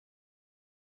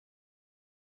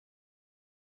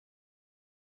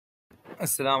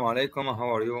Assalamu alaikum.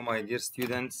 How are you, my dear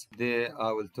students? Today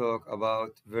I will talk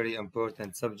about very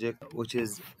important subject, which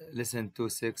is lesson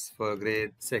 2.6 for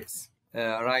grade 6,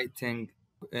 writing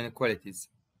inequalities.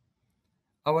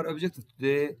 Our objective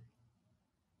today,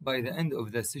 by the end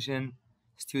of the session,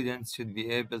 students should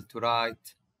be able to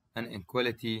write an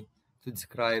inequality to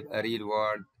describe a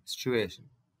real-world situation.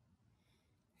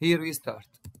 Here we start.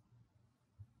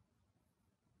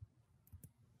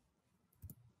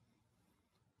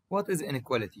 What is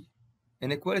inequality?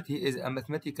 Inequality is a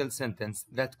mathematical sentence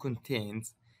that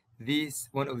contains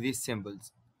one of these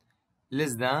symbols: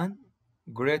 less than,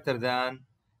 greater than,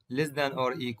 less than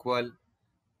or equal,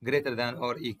 greater than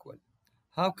or equal.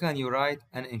 How can you write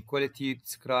an inequality to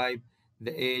describe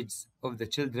the ages of the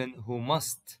children who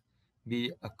must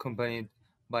be accompanied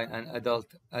by an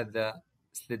adult at the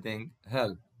sliding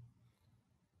hill?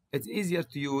 It's easier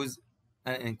to use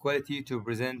an inequality to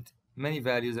present many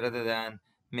values rather than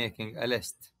making a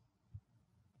list.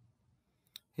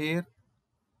 Here,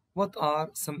 what are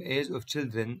some age of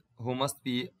children who must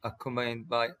be accompanied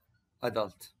by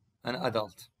an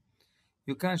adult?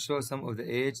 You can show some of the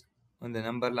age on the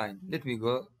number line. Let me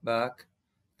go back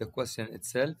the question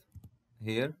itself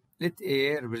here. Let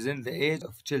A represent the age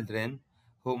of children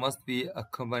who must be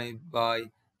accompanied by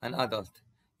an adult.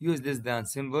 Use less than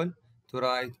symbol to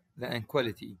write the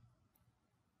inequality.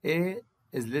 A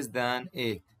is less than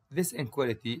 8. This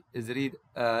inequality is read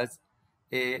as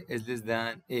A is less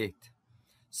than 8.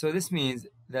 So this means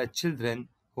that children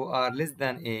who are less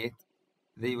than 8,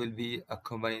 they will be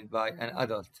accompanied by an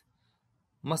adult.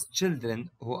 Must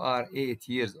children who are 8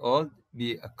 years old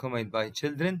be accompanied by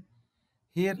children?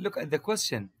 Here, look at the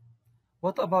question.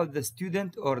 What about the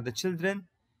student or the children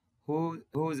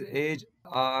whose age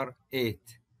are 8?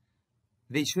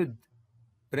 They should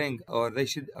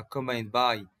accompanied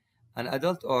by an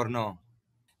adult or no?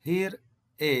 Here,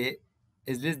 A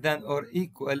is less than or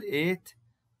equal 8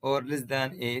 or less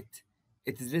than 8.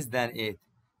 It is less than 8.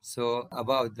 So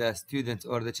about the students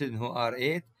or the children who are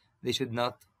 8, they should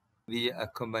not be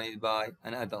accompanied by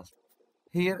an adult.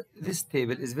 Here, this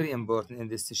table is very important in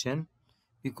this session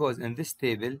because in this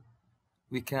table,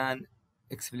 we can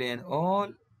explain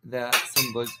all the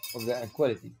symbols of the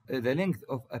inequality. The length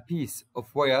of a piece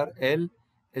of wire L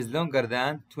is longer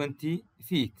than 20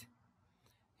 feet.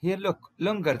 Here, look,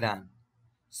 longer than.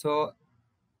 So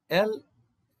L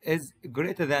is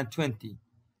greater than 20,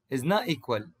 is not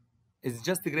equal, is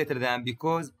just greater than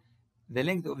because the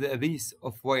length of the piece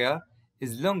of wire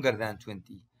is longer than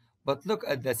 20. But look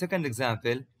at the second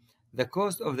example. The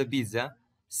cost of the pizza,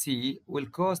 C, will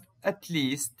cost at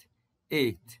least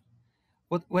 8.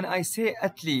 When I say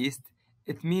at least,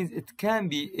 it means it can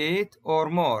be 8 or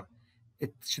more.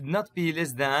 It should not be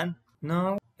less than.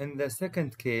 Now, in the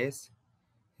second case,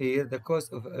 here the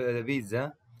cost of the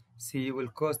pizza, C, will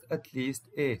cost at least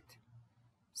 8.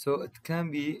 So it can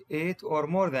be 8 or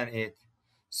more than 8.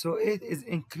 So 8 is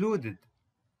included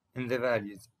in the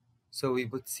values. So we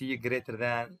put C is greater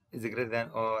than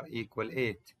or equal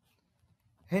 8.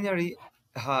 Henry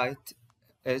height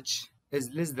H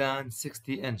is less than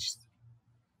 60 inches.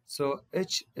 So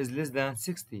H is less than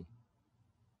 60.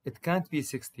 It can't be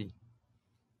 60.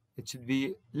 It should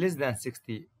be less than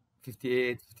 60,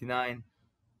 58, 59.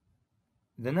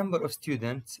 The number of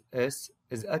students S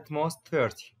is at most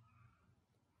 30.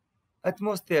 At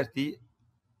most 30,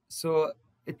 so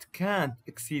it can't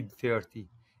exceed 30.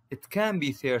 It can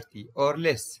be 30 or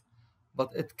less, but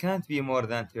it can't be more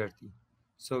than 30.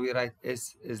 So we write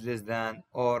S is less than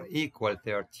or equal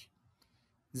 30.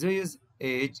 Zoe's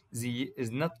age Z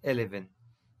is not 11,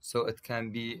 so it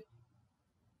can be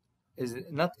is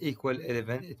not equal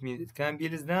 11. It means it can be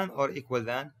less than or equal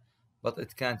than, but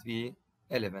it can't be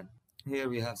 11. Here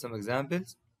we have some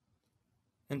examples.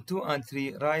 In 2 and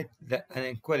 3, write an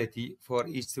inequality for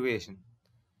each situation.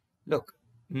 Look,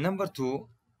 number 2,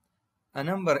 a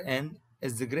number n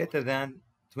is greater than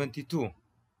 22.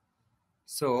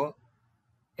 So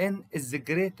n is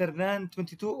greater than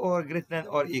 22 or greater than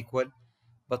or equal,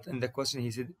 but in the question he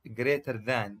said greater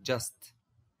than, just.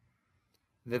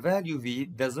 The value v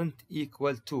doesn't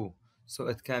equal 2, so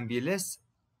it can be less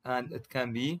and it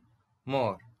can be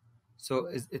more. So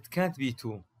it can't be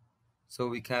 2. So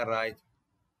we can write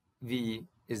v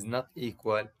is not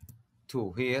equal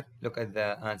to. Here, look at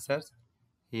the answers.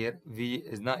 Here, v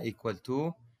is not equal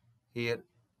to. Here,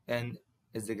 n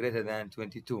is greater than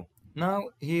 22. Now,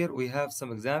 here we have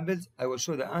some examples. I will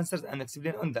show the answers and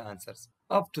explain on the answers.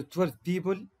 Up to 12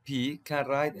 people, P, can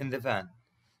ride in the van.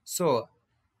 So,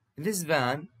 this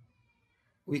van,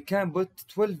 we can put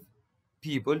 12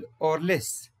 people or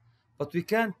less, but we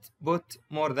can't put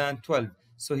more than 12.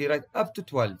 So he write up to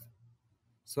 12.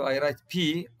 So I write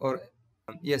P, or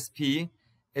yes, P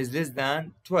is less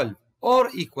than 12 or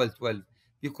equal 12,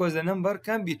 because the number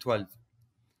can be 12.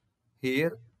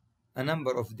 Here, a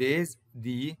number of days,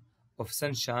 D, of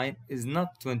sunshine is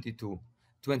not 22,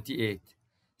 28.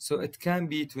 So it can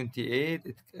be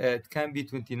 28, it can be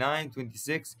 29,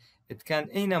 26, it can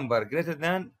any number greater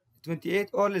than 28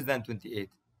 or less than 28.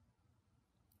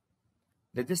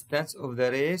 The distance of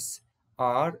the race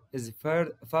R is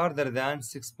farther than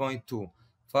 6.2.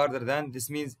 Farther than, this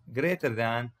means greater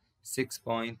than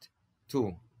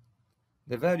 6.2.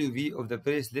 The value V of the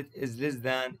bracelet is less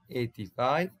than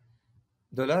 $85.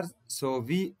 So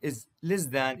V is less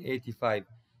than 85.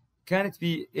 Can it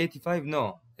be 85?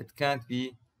 No, it can't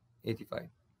be 85.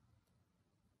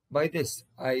 By this,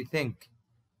 I think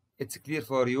it's clear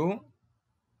for you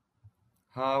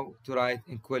how to write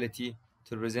inequality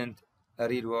to represent a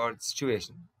real world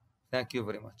situation. Thank you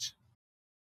very much.